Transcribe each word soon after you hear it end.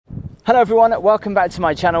Hello everyone, welcome back to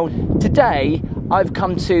my channel. Today I've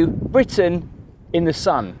come to Britain in the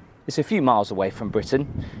sun. It's a few miles away from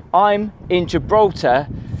Britain. I'm in Gibraltar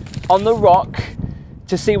on the Rock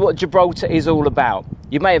to see what Gibraltar is all about.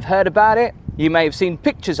 You may have heard about it, you may have seen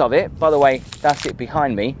pictures of it. By the way, that's it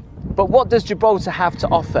behind me. But what does Gibraltar have to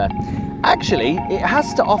offer? Actually, it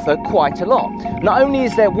has to offer quite a lot. Not only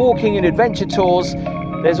is there walking and adventure tours,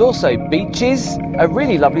 there's also beaches, a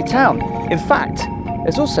really lovely town. In fact,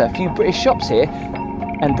 there's also a few British shops here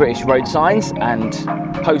and British road signs and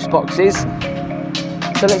post boxes.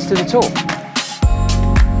 So let's do the tour.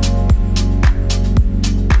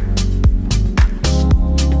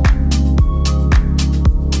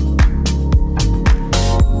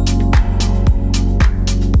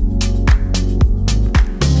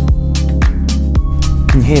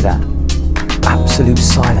 Can you hear that? Absolute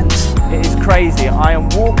silence. It is crazy. I am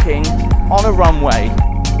walking on a runway.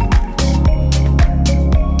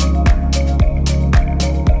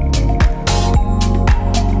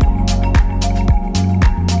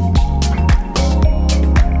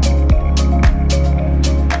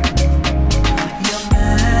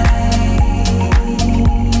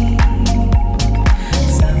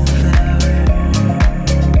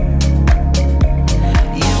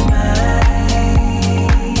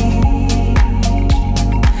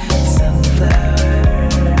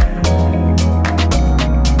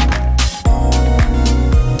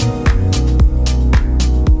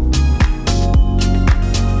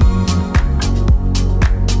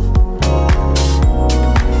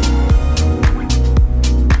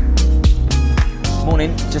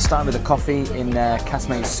 Just starting with a coffee in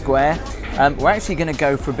Casements Square. We're actually going to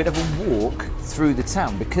go for a bit of a walk through the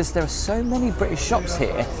town because there are so many British shops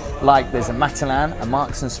here. Like there's a Matalan, a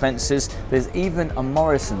Marks and Spencer's, there's even a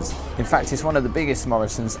Morrison's. In fact, it's one of the biggest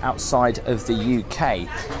Morrison's outside of the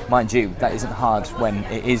UK. Mind you, that isn't hard when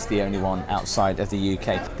it is the only one outside of the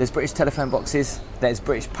UK. There's British telephone boxes, there's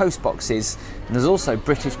British post boxes, and there's also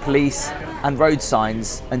British police and road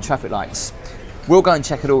signs and traffic lights. We'll go and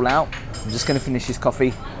check it all out. I'm just going to finish this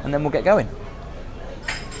coffee and then we'll get going.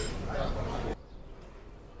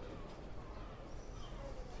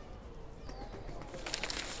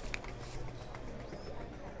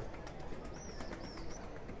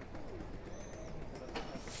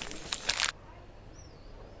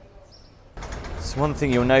 So one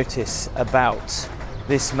thing you'll notice about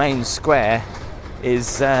this main square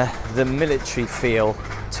is the military feel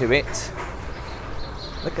to it.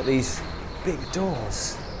 Look at these big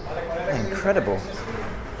doors. Incredible.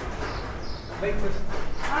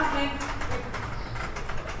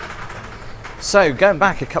 So going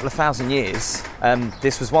back a couple of thousand years,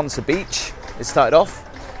 this was once a beach. It started off.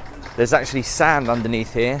 There's actually sand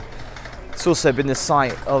underneath here. It's also been the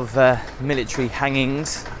site of military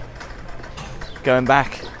hangings going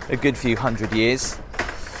back a good few hundred years.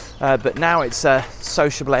 But now it's a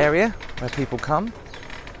sociable area where people come,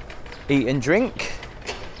 eat and drink.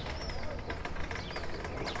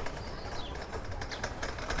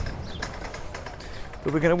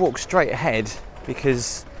 But we're going to walk straight ahead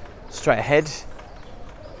because straight ahead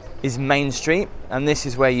is Main Street, and this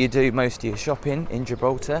is where you do most of your shopping in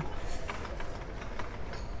Gibraltar.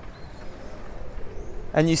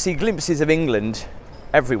 And you see glimpses of England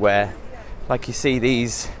everywhere, like you see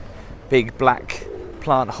these big black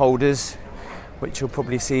plant holders, which you'll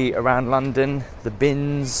probably see around London, the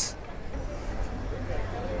bins.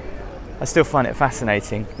 I still find it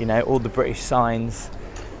fascinating, you know, all the British signs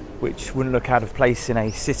which wouldn't look out of place in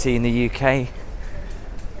a city in the UK.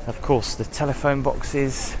 Of course, the telephone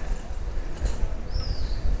boxes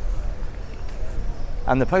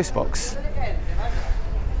and the post box.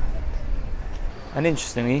 And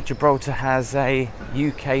interestingly, Gibraltar has a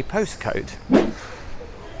UK postcode.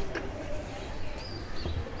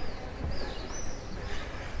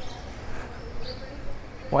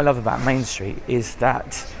 What I love about Main Street is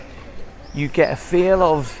that you get a feel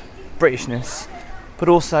of Britishness, but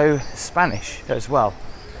also Spanish as well.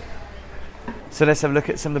 So let's have a look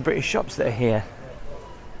at some of the British shops that are here.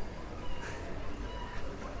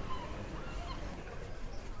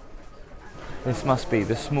 This must be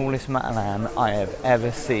the smallest Matalan I have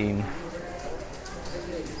ever seen.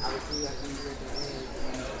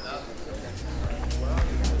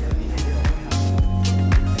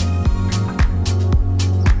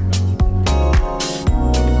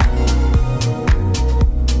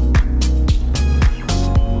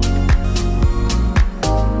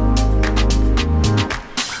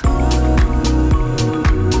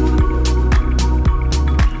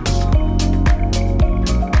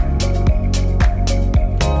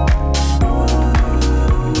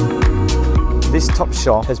 This top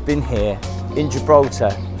shop has been here in Gibraltar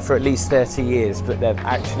for at least 30 years, but they've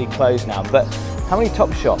actually closed now. But how many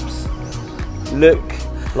top shops look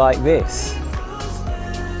like this?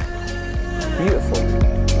 Beautiful.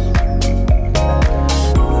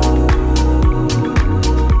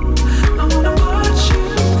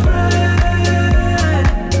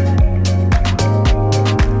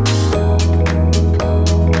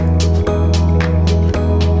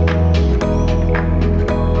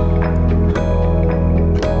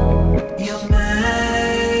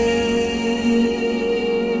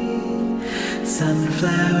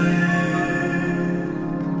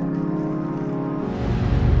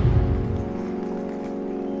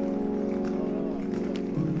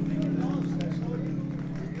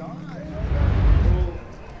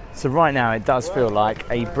 So right now it does feel like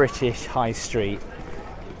a British high street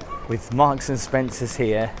with Marks and Spencer's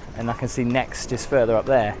here, and I can see Next just further up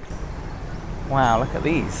there. Wow, look at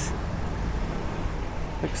these.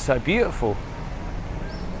 Looks so beautiful.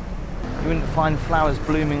 You wouldn't find flowers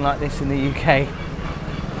blooming like this in the UK.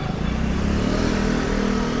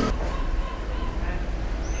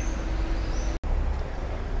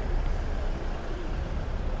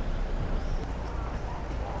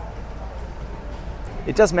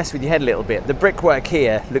 It does mess with your head a little bit. The brickwork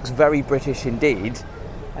here looks very British indeed,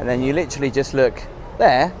 and then you literally just look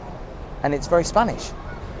there and it's very Spanish.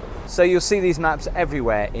 So you'll see these maps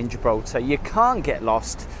everywhere in Gibraltar. You can't get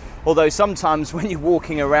lost, although sometimes when you're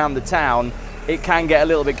walking around the town it can get a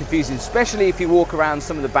little bit confusing, especially if you walk around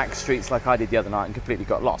some of the back streets like I did the other night and completely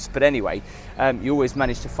got lost. But anyway, you always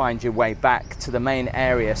manage to find your way back to the main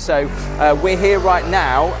area. So we're here right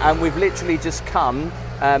now and we've literally just come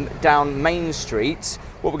down Main Street.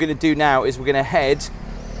 What we're going to do now is we're going to head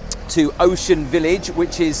to Ocean Village,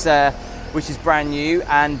 which is brand new,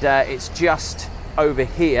 and it's just over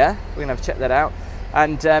here. We're going to have to check that out.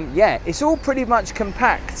 And yeah, it's all pretty much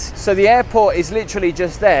compact. So the airport is literally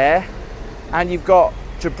just there, and you've got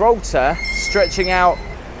Gibraltar stretching out.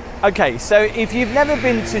 Okay, so if you've never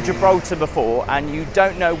been to Gibraltar before and you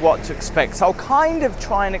don't know what to expect, I'll kind of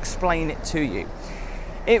try and explain it to you.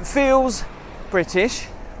 It feels British,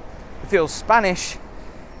 it feels Spanish,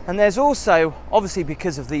 and there's also, obviously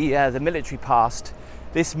because of the military past,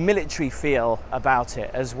 this military feel about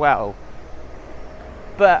it as well.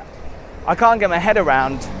 But I can't get my head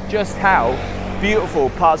around just how beautiful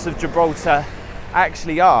parts of Gibraltar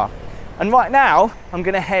actually are. And right now, I'm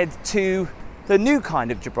going to head to the new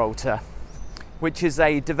kind of Gibraltar, which is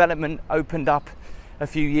a development opened up a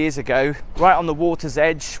few years ago, right on the water's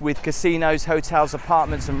edge, with casinos, hotels,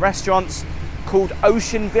 apartments and restaurants, called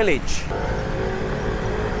Ocean Village.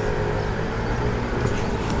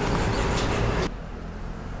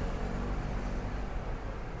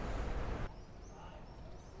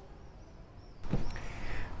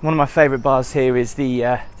 One of my favourite bars here is the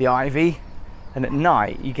Ivy, and at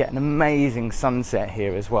night you get an amazing sunset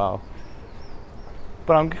here as well.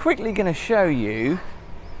 But I'm quickly going to show you,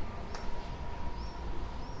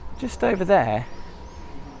 just over there,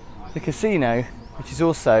 the casino, which is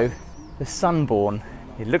also the Sunborn.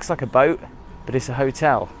 It looks like a boat, but it's a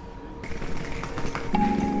hotel.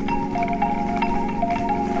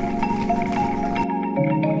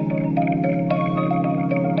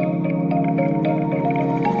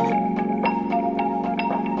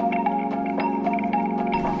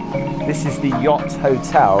 This is the Yacht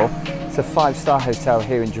Hotel. It's a 5-star hotel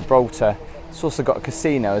here in Gibraltar. It's also got a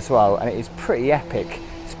casino as well, and it is pretty epic,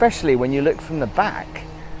 especially when you look from the back.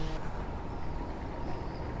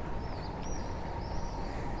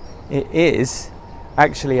 It is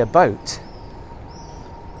actually a boat.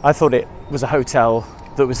 I thought it was a hotel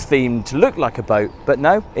that was themed to look like a boat, but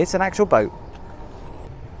no, it's an actual boat.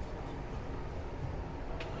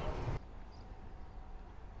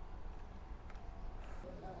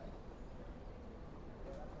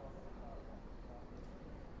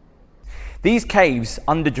 These caves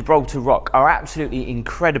under Gibraltar Rock are absolutely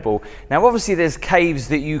incredible. Now obviously there's caves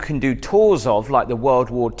that you can do tours of, like the World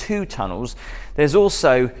War II tunnels. There's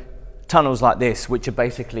also tunnels like this, which are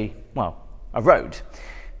basically, well, a road.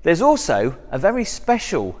 There's also a very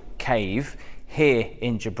special cave here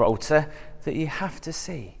in Gibraltar that you have to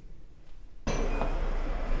see.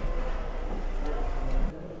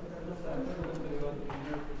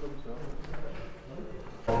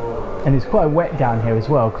 And it's quite wet down here as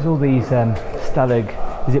well, because all these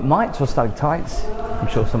is it mites or stalactites? I'm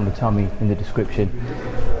sure someone will tell me in the description,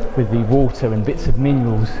 with the water and bits of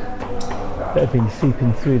minerals that have been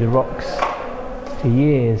seeping through the rocks for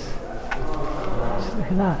years. Just look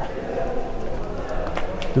at that.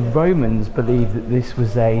 The Romans believed that this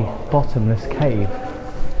was a bottomless cave,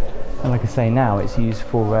 and like I say, now it's used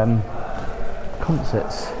for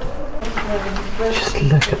concerts. Just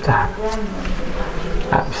look at that.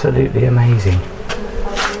 Absolutely amazing.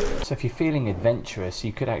 So if you're feeling adventurous,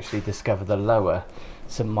 you could actually discover the lower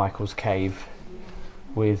St Michael's Cave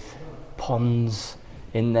with ponds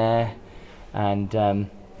in there, and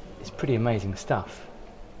it's pretty amazing stuff.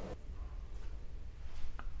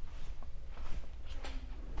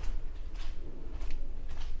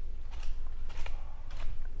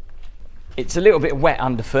 It's a little bit wet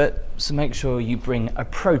underfoot, so make sure you bring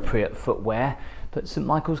appropriate footwear, but St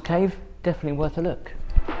Michael's Cave, definitely worth a look.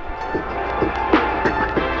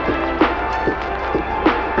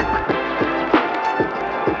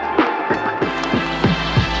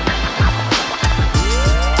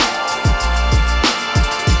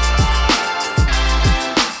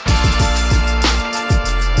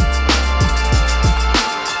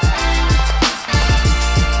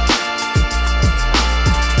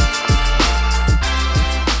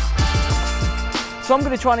 So I'm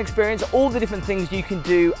going to try and experience all the different things you can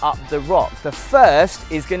do up the rock. The first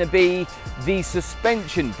is going to be the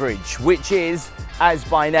suspension bridge, which is, as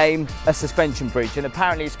by name, a suspension bridge, and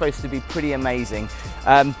apparently it's supposed to be pretty amazing.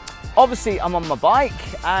 Obviously I'm on my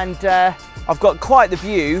bike and I've got quite the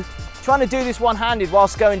view. Trying to do this one-handed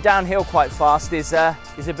whilst going downhill quite fast is a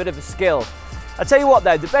bit of a skill. I'll tell you what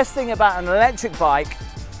though, the best thing about an electric bike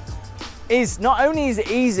is not only is it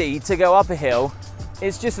easy to go up a hill,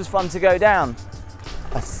 it's just as fun to go down.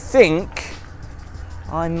 I think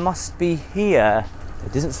I must be here. There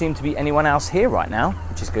doesn't seem to be anyone else here right now,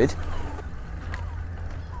 which is good.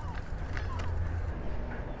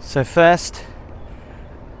 So first,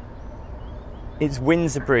 it's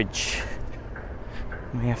Windsor Bridge.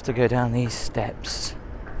 We have to go down these steps.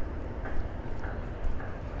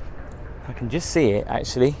 I can just see it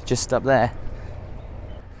actually, just up there.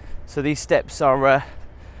 So these steps are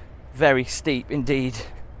very steep indeed.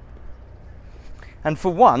 And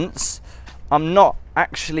for once, I'm not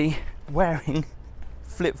actually wearing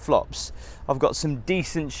flip-flops. I've got some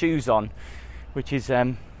decent shoes on, which is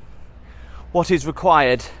what is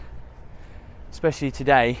required, especially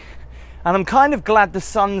today. And I'm kind of glad the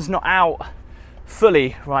sun's not out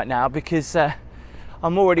fully right now, because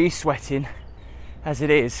I'm already sweating as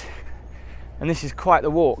it is. And this is quite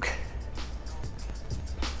the walk.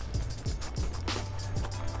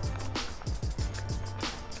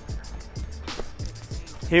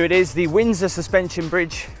 Here it is, the Windsor Suspension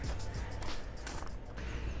Bridge.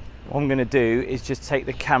 What I'm going to do is just take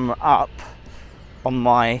the camera up on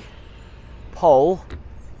my pole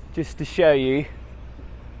just to show you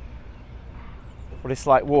what it's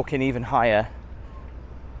like walking even higher.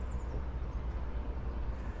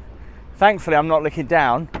 Thankfully I'm not looking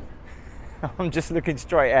down, I'm just looking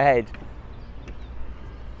straight ahead.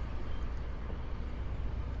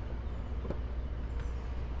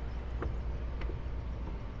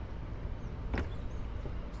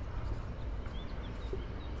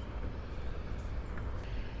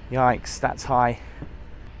 Yikes, that's high.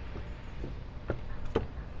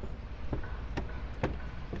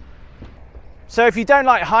 So if you don't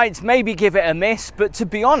like heights, maybe give it a miss, but to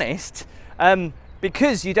be honest,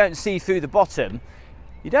 because you don't see through the bottom,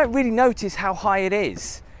 you don't really notice how high it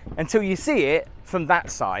is until you see it from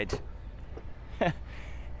that side.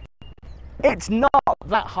 It's not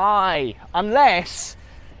that high, unless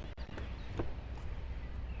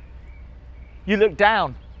you look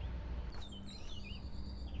down.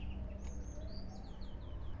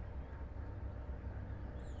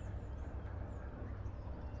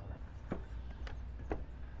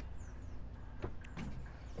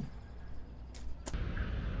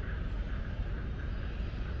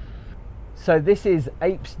 So this is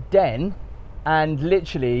Ape's Den, and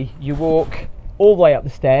literally you walk all the way up the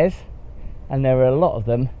stairs, and there are a lot of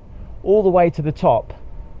them, all the way to the top.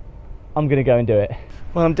 I'm gonna go and do it.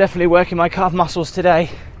 Well, I'm definitely working my calf muscles today.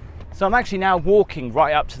 So I'm actually now walking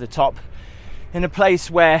right up to the top in a place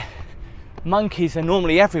where monkeys are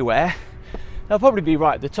normally everywhere. They'll probably be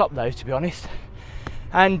right at the top though, to be honest.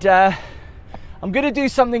 And I'm gonna do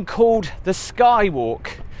something called the Skywalk,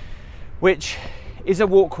 which is a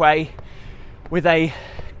walkway with a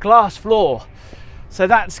glass floor. So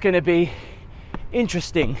that's going to be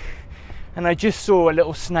interesting. And I just saw a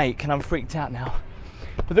little snake and I'm freaked out now.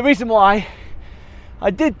 But the reason why I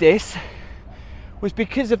did this was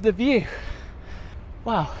because of the view.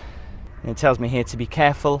 Wow. And it tells me here to be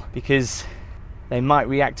careful because they might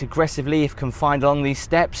react aggressively if confined along these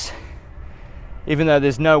steps, even though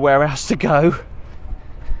there's nowhere else to go.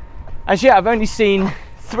 As yet, I've only seen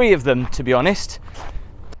 3 of them, to be honest.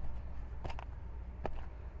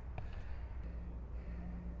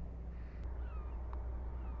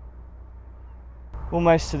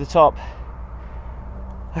 Almost to the top.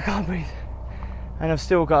 I can't breathe. And I've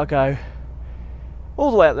still got to go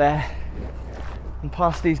all the way up there and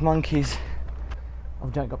past these monkeys. Oh,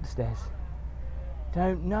 don't go up the stairs.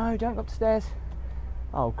 Don't go up the stairs.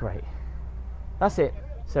 Oh, great. That's it.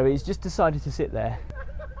 So he's just decided to sit there,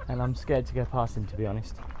 and I'm scared to go past him, to be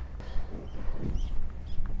honest.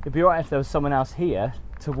 It'd be alright if there was someone else here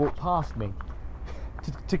to walk past me,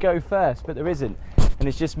 to go first, but there isn't, and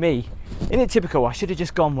it's just me. Isn't it typical? I should have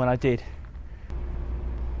just gone when I did.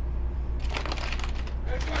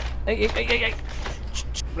 Hey.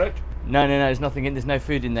 Right. No, there's nothing in, there's no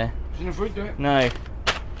food in there. There's no food there? No.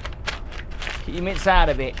 Get your mitts out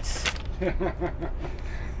of it.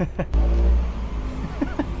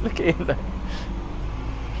 Look at him there.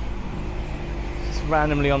 Just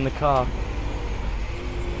randomly on the car.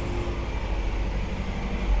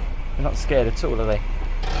 They're not scared at all, are they?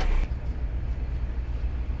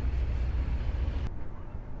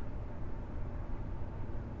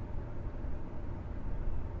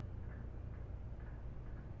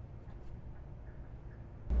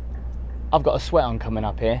 I've got a sweat on coming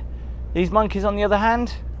up here. These monkeys, on the other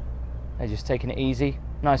hand, they're just taking it easy,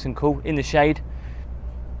 nice and cool, in the shade.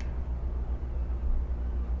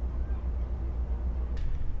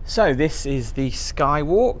 So this is the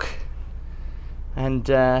skywalk, and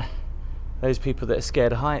those people that are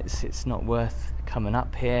scared of heights, it's not worth coming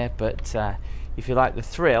up here, but if you like the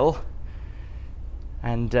thrill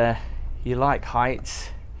and you like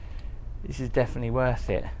heights, this is definitely worth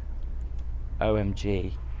it.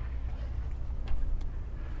 OMG.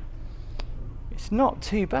 It's not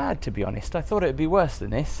too bad, to be honest. I thought it would be worse than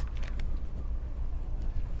this.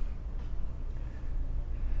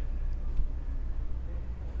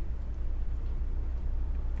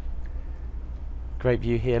 Great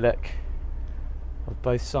view here, look, of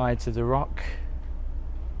both sides of the rock.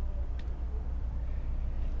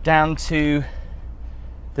 Down to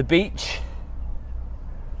the beach.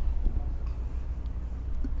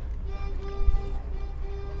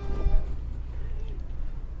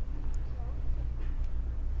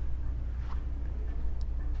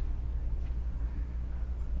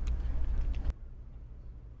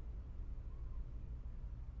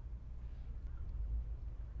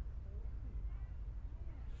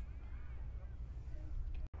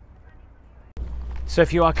 So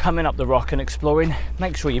if you are coming up the rock and exploring,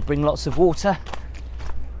 make sure you bring lots of water.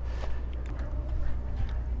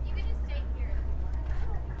 You can just stay here.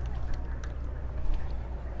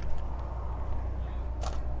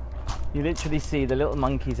 You literally see the little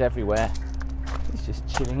monkeys everywhere. He's just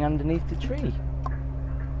chilling underneath the tree.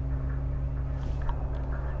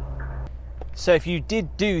 So if you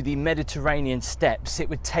did do the Mediterranean steps, it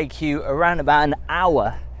would take you around about an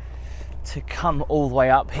hour to come all the way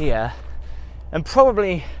up here, and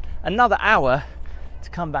probably another hour to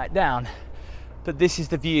come back down. But this is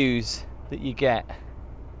the views that you get.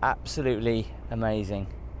 Absolutely amazing.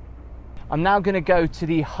 I'm now going to go to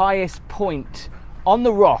the highest point on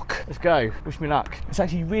the rock. Let's go. Wish me luck. It's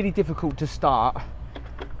actually really difficult to start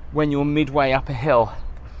when you're midway up a hill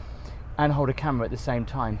and hold a camera at the same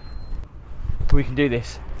time. We can do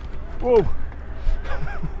this. Whoa.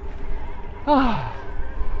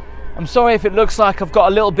 I'm sorry if it looks like I've got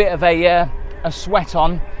a little bit of a sweat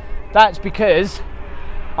on. That's because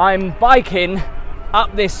I'm biking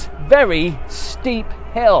up this very steep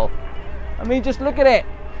hill. I mean, just look at it.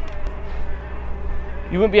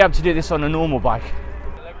 You wouldn't be able to do this on a normal bike.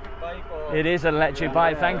 Electric bike or... It is an electric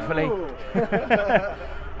bike, thankfully.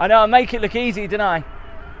 I know, I make it look easy, don't I?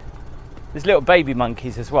 There's little baby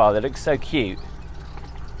monkeys as well. They look so cute.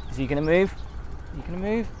 Is he gonna move? Are you gonna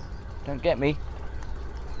move? Don't get me.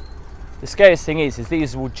 The scariest thing is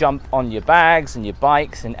these will jump on your bags and your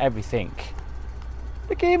bikes and everything.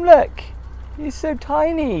 Look at him, look. He's so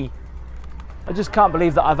tiny. I just can't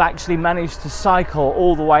believe that I've actually managed to cycle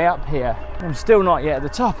all the way up here. I'm still not yet at the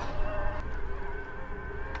top.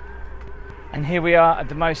 And here we are at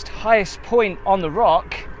the most highest point on the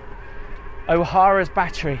rock, O'Hara's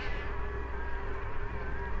Battery.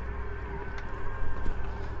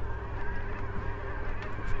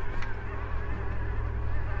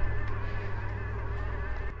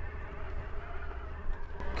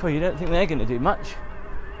 Cool, you don't think they're going to do much?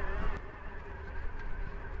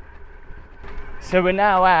 So we're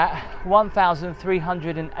now at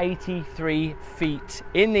 1,383 feet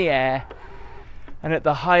in the air and at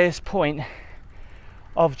the highest point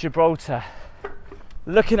of Gibraltar,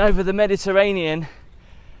 looking over the Mediterranean.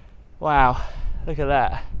 Wow, look at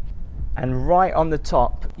that. And right on the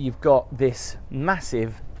top you've got this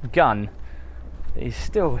massive gun that is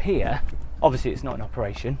still here. Obviously it's not in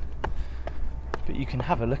operation, but you can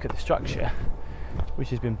have a look at the structure which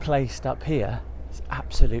has been placed up here It's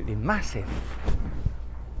absolutely massive,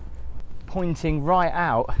 pointing right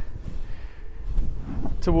out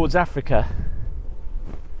towards Africa.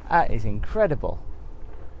 That is incredible.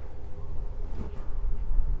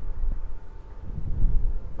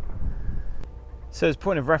 So as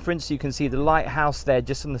point of reference, you can see the lighthouse there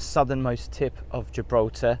just on the southernmost tip of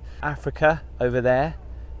Gibraltar, Africa over there,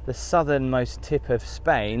 the southernmost tip of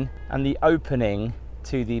Spain, and the opening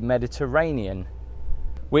to the Mediterranean,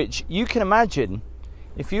 which you can imagine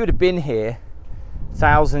if you would have been here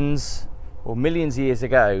thousands or millions of years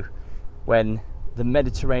ago when the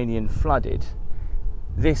Mediterranean flooded,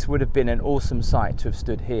 this would have been an awesome sight to have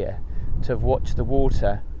stood here, to have watched the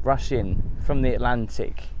water rush in from the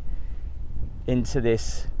Atlantic into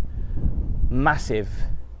this massive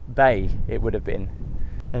bay it would have been.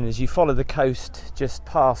 And as you follow the coast just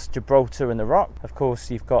past Gibraltar and the Rock, of course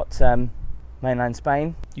you've got mainland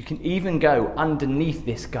Spain. You can even go underneath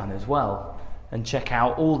this gun as well and check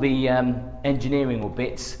out all the engineering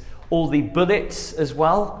bits, all the bullets as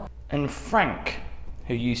well. And Frank,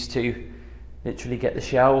 who used to literally get the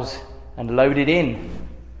shells and load it in.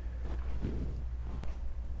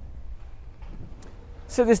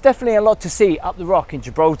 So there's definitely a lot to see up the Rock in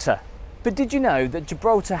Gibraltar. But did you know that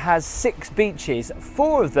Gibraltar has 6 beaches?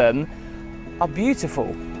 4 of them are beautiful.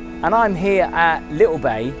 And I'm here at Little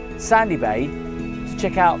Bay, Sandy Bay, to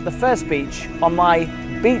check out the first beach on my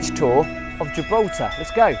beach tour of Gibraltar.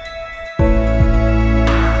 Let's go.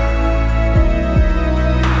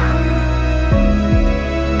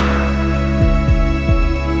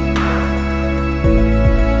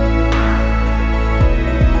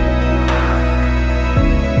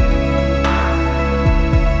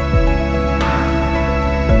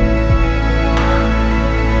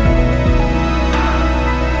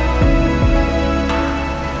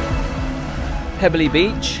 Pebbly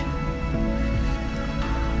beach.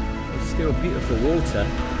 It's still beautiful water.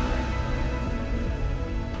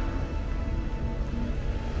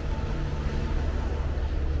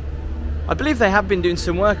 I believe they have been doing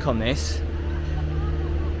some work on this.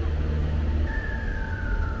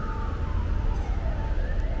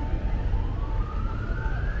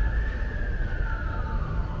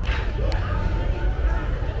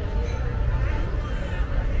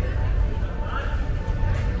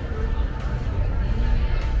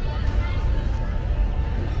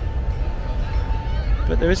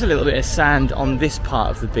 But there is a little bit of sand on this part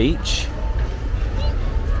of the beach.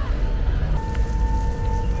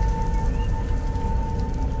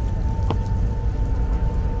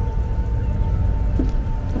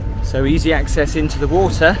 So easy access into the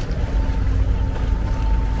water.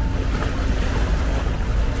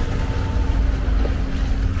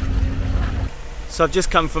 So I've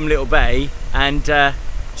just come from Little Bay and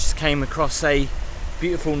just came across a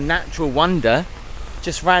beautiful natural wonder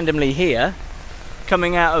just randomly here.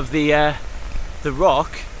 Coming out of the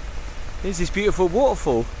rock, there's this beautiful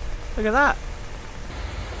waterfall. Look at that.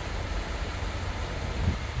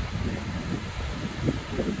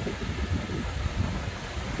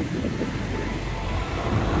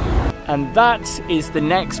 And that is the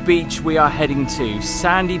next beach we are heading to,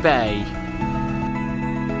 Sandy Bay.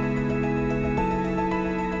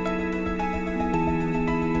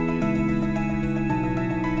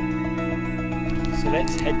 So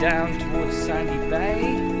let's head down towards Sandy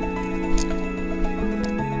Bay.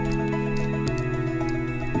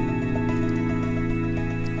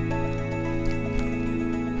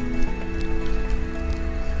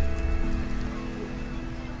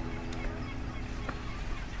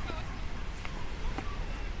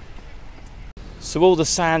 So all the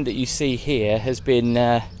sand that you see here has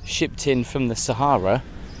been shipped in from the Sahara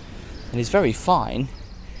and is very fine.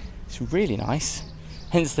 It's really nice,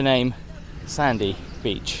 hence the name Sandy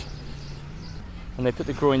Beach. And they put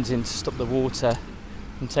the groins in to stop the water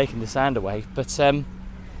from taking the sand away, but it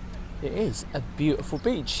is a beautiful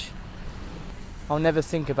beach. I'll never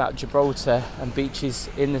think about Gibraltar and beaches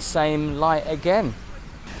in the same light again.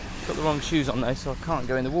 Got the wrong shoes on though, so I can't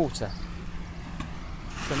go in the water.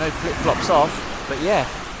 So no flip-flops off, but yeah,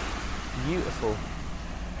 beautiful.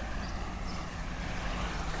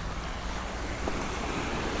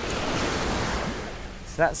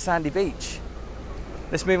 So that's Sandy Beach.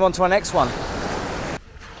 Let's move on to our next one.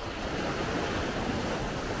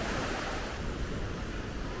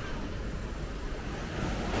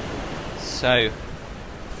 So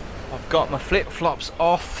I've got my flip-flops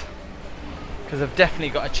off because I've definitely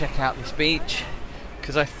got to check out this beach,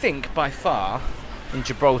 because I think by far in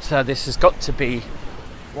Gibraltar this has got to be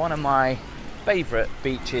one of my favourite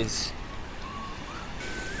beaches.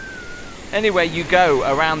 Anywhere you go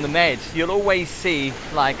around the Med, you'll always see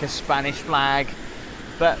like a Spanish flag,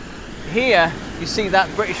 but here you see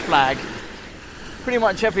that British flag pretty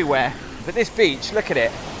much everywhere. But this beach, look at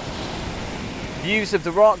it. Views of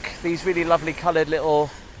the rock, these really lovely coloured little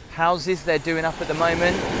houses they're doing up at the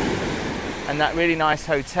moment, and that really nice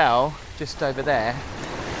hotel just over there.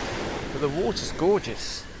 But the water's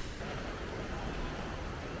gorgeous.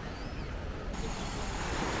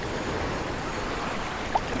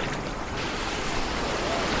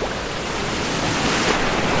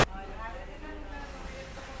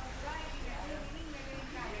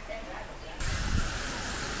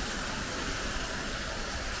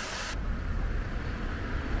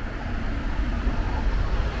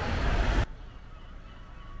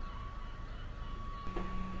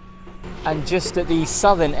 And just at the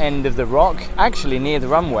southern end of the rock, actually near the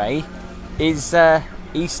runway, is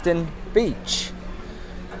Eastern Beach,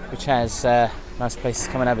 which has nice places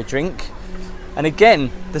to come and have a drink. And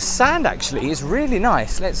again, the sand actually is really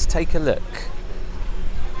nice. Let's take a look.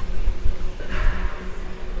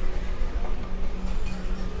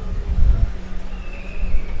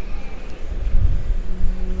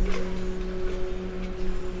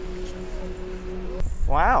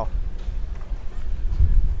 Wow.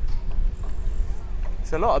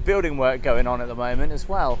 There's a lot of building work going on at the moment as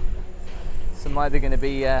well. Some either going to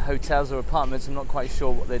be hotels or apartments. I'm not quite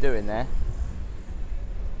sure what they're doing there.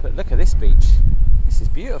 But look at this beach. This is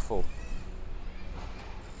beautiful.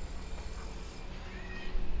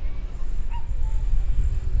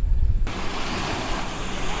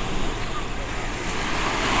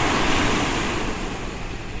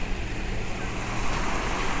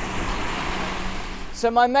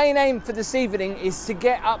 So my main aim for this evening is to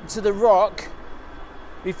get up to the rock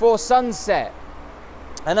before sunset,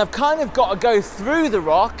 and I've kind of got to go through the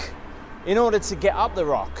rock in order to get up the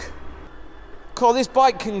rock. Cool, this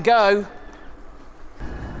bike can go.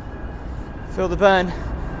 Feel the burn.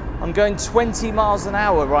 I'm going 20 miles an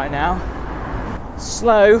hour right now.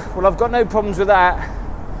 Slow, well, I've got no problems with that.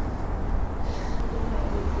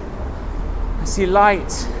 I see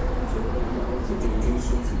light.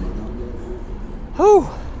 Whew.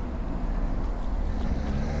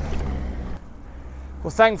 Well,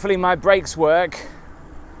 thankfully my brakes work.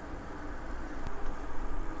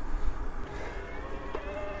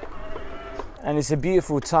 And it's a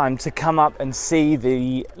beautiful time to come up and see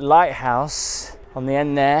the lighthouse on the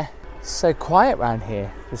end there. It's so quiet around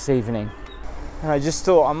here this evening. And I just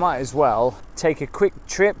thought I might as well take a quick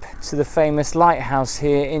trip to the famous lighthouse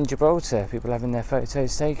here in Gibraltar. People having their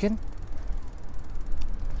photos taken.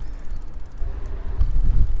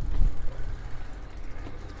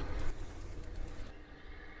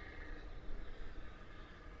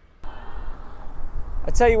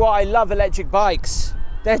 I tell you what, I love electric bikes.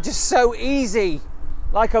 They're just so easy.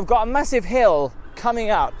 Like, I've got a massive hill coming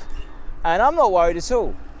up and I'm not worried at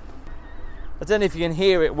all. I don't know if you can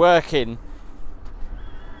hear it working.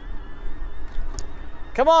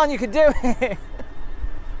 Come on, you can do it.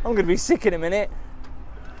 I'm gonna be sick in a minute.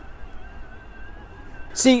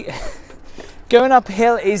 See, going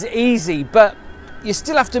uphill is easy, but you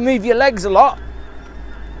still have to move your legs a lot.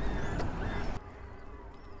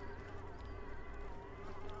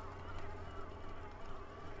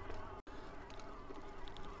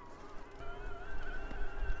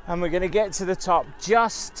 And we're going to get to the top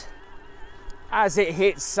just as it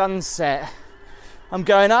hits sunset. I'm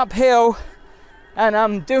going uphill and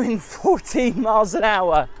I'm doing 14 miles an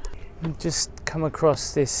hour. I've just come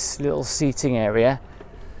across this little seating area.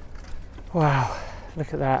 Wow,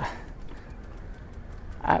 look at that.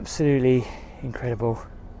 Absolutely incredible.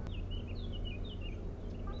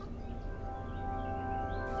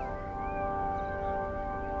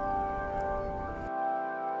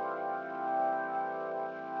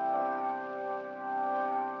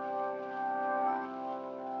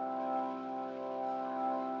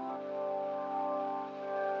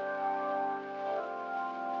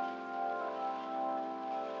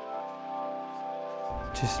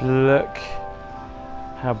 Just look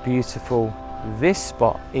how beautiful this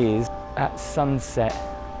spot is at sunset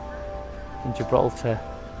in Gibraltar.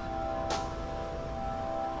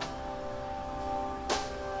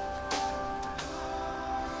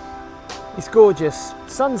 It's gorgeous.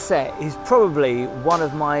 Sunset is probably one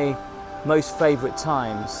of my most favourite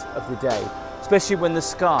times of the day, especially when the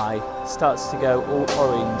sky starts to go all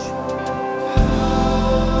orange.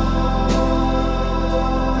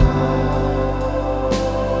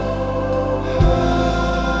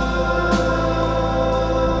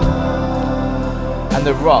 And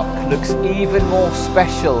the rock looks even more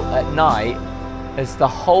special at night as the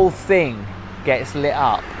whole thing gets lit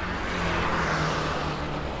up.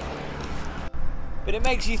 But it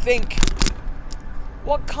makes you think,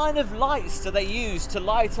 what kind of lights do they use to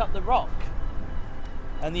light up the rock?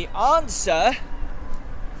 And the answer,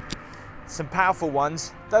 some powerful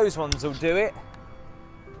ones, those ones will do it.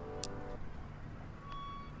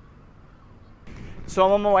 So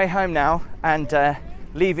I'm on my way home now and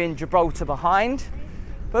leaving Gibraltar behind,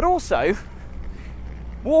 but also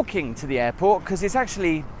walking to the airport because it's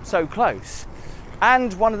actually so close.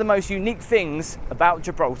 And one of the most unique things about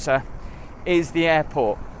Gibraltar is the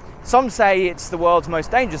airport. Some say it's the world's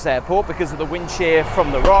most dangerous airport because of the wind shear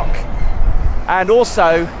from the rock, and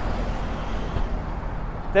also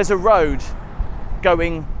there's a road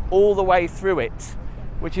going all the way through it,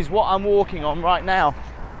 which is what I'm walking on right now.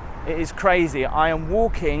 It is crazy. I am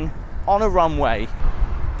walking on a runway.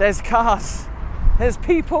 There's cars, there's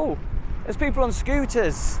people on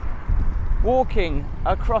scooters walking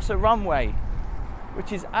across a runway,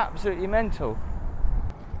 which is absolutely mental.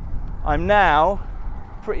 I'm now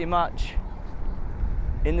pretty much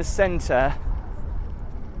in the center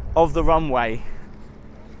of the runway.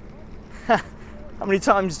 How many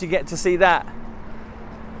times do you get to see that?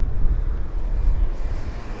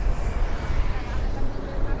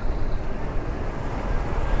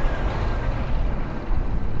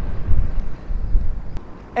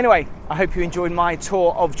 Anyway, I hope you enjoyed my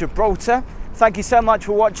tour of Gibraltar. Thank you so much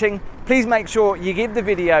for watching. Please make sure you give the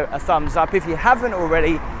video a thumbs up. If you haven't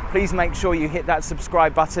already, please make sure you hit that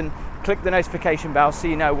subscribe button, click the notification bell so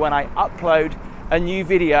you know when I upload a new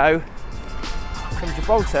video from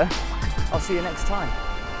Gibraltar. I'll see you next time.